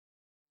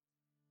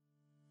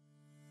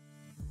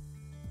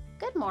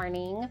Good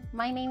morning.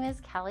 My name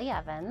is Kelly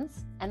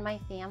Evans, and my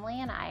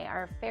family and I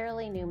are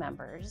fairly new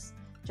members,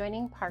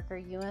 joining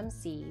Parker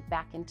UMC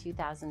back in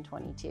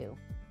 2022.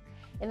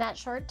 In that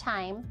short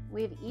time,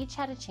 we've each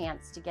had a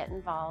chance to get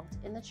involved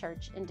in the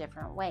church in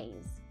different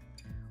ways.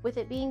 With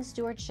it being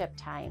stewardship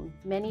time,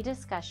 many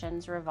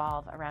discussions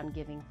revolve around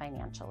giving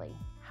financially.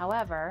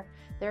 However,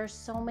 there are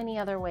so many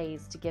other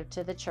ways to give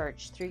to the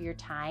church through your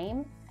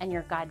time and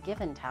your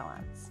God-given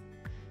talents.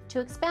 To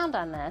expound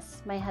on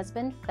this, my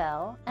husband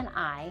Phil and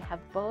I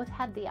have both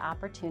had the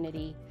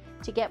opportunity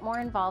to get more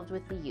involved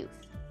with the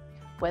youth,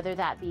 whether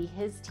that be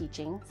his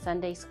teaching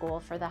Sunday school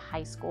for the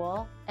high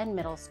school and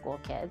middle school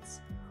kids,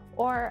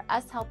 or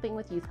us helping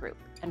with youth group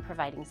and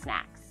providing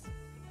snacks.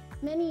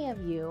 Many of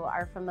you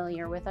are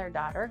familiar with our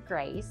daughter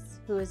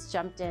Grace, who has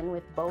jumped in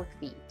with both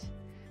feet.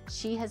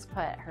 She has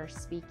put her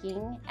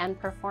speaking and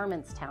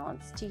performance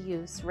talents to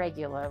use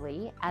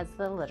regularly as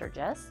the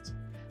liturgist,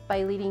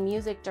 by leading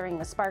music during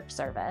the Spark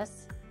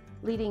service,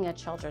 leading a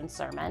children's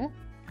sermon,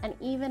 and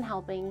even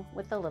helping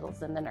with the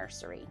littles in the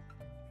nursery.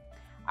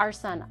 Our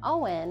son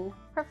Owen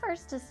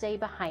prefers to stay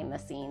behind the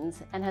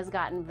scenes and has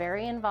gotten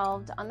very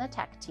involved on the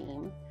tech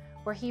team,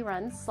 where he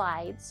runs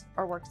slides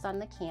or works on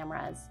the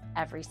cameras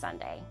every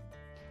Sunday.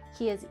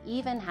 He has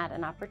even had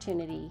an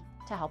opportunity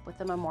to help with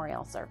the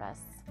memorial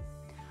service.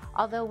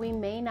 Although we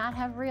may not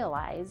have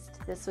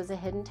realized this was a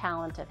hidden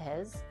talent of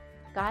his,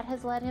 God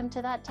has led him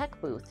to that tech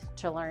booth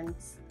to learn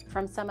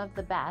from some of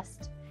the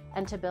best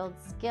and to build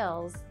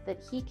skills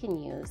that he can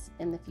use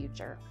in the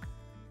future.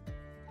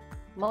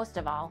 Most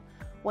of all,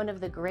 one of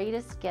the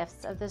greatest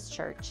gifts of this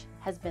church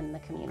has been the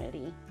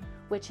community,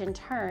 which in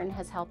turn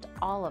has helped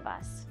all of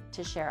us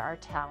to share our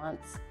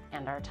talents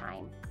and our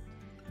time.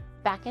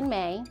 Back in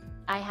May,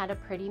 I had a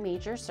pretty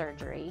major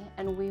surgery,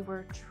 and we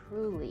were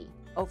truly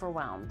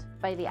overwhelmed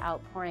by the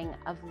outpouring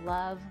of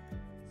love,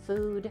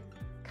 food,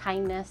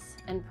 kindness,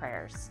 and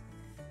prayers.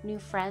 New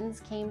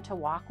friends came to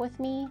walk with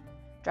me,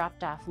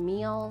 dropped off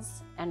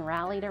meals, and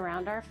rallied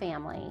around our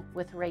family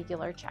with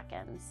regular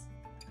check-ins.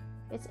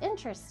 It's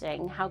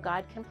interesting how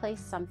God can place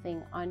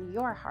something on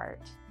your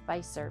heart by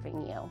serving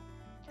you.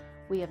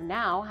 We have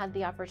now had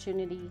the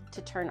opportunity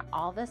to turn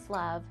all this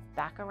love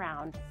back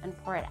around and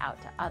pour it out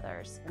to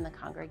others in the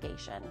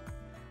congregation,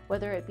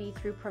 whether it be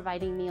through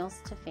providing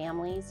meals to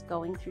families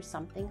going through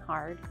something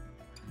hard,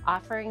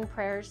 offering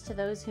prayers to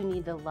those who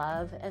need the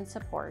love and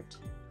support,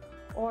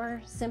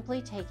 or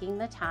simply taking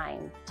the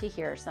time to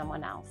hear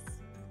someone else,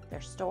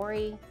 their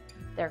story,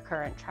 their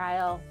current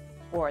trial,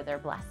 or their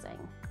blessing.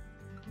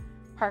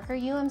 Parker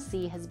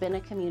UMC has been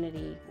a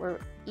community where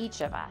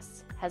each of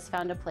us has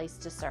found a place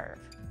to serve,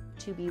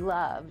 to be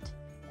loved,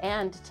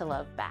 and to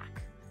love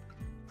back.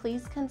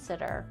 Please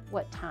consider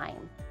what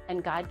time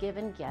and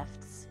God-given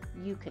gifts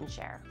you can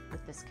share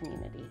with this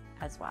community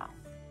as well.